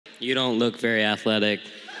You don't look very athletic.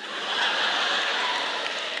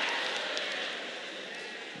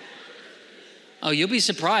 Oh, you'll be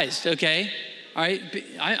surprised, okay? All right,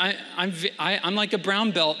 I'm like a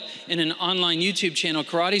brown belt in an online YouTube channel,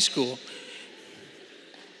 karate school.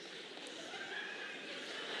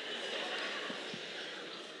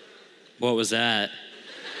 What was that?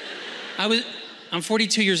 I'm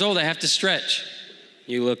 42 years old, I have to stretch.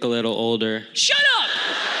 You look a little older. Shut up!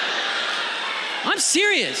 I'm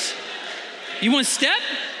serious. You want to step?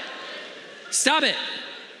 Stop it.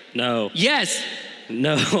 No. Yes.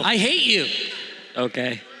 No. I hate you.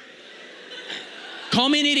 Okay. Call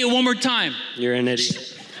me an idiot one more time. You're an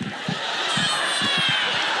idiot.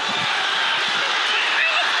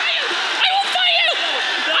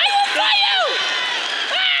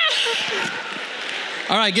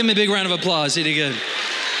 All right, give me a big round of applause. He did good.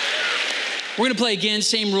 We're gonna play again,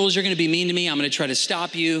 same rules. You're gonna be mean to me. I'm gonna try to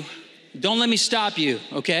stop you. Don't let me stop you,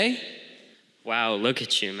 okay? Wow, look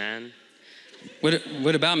at you, man.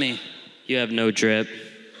 What about me? You have no drip.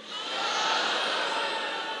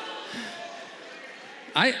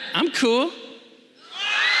 I'm cool.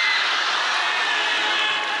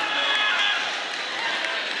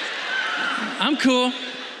 I'm cool.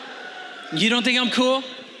 You don't think I'm cool?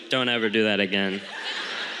 Don't ever do that again. You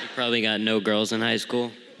probably got no girls in high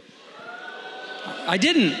school. I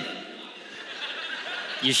didn't.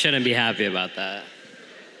 You shouldn't be happy about that.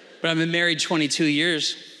 But I've been married 22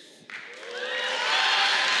 years.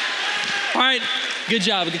 All right, good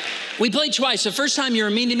job. We played twice. The first time you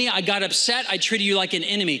were mean to me, I got upset. I treated you like an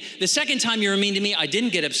enemy. The second time you were mean to me, I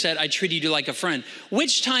didn't get upset. I treated you like a friend.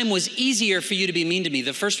 Which time was easier for you to be mean to me,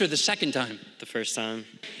 the first or the second time? The first time.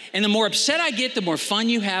 And the more upset I get, the more fun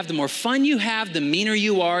you have. The more fun you have, the meaner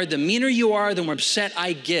you are. The meaner you are, the more upset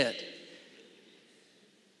I get.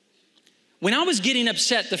 When I was getting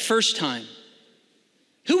upset the first time,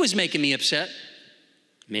 who was making me upset?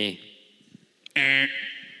 Me.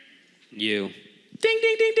 You. Ding,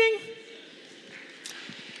 ding, ding, ding.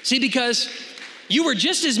 See, because you were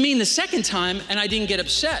just as mean the second time and I didn't get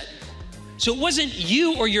upset. So it wasn't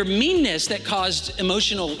you or your meanness that caused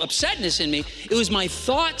emotional upsetness in me. It was my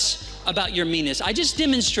thoughts about your meanness. I just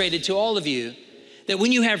demonstrated to all of you that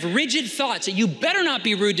when you have rigid thoughts that you better not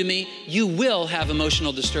be rude to me, you will have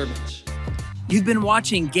emotional disturbance. You've been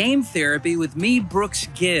watching Game Therapy with me, Brooks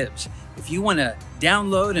Gibbs. If you want to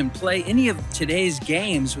download and play any of today's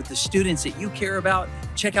games with the students that you care about,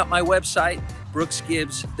 check out my website,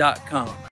 brooksgibbs.com.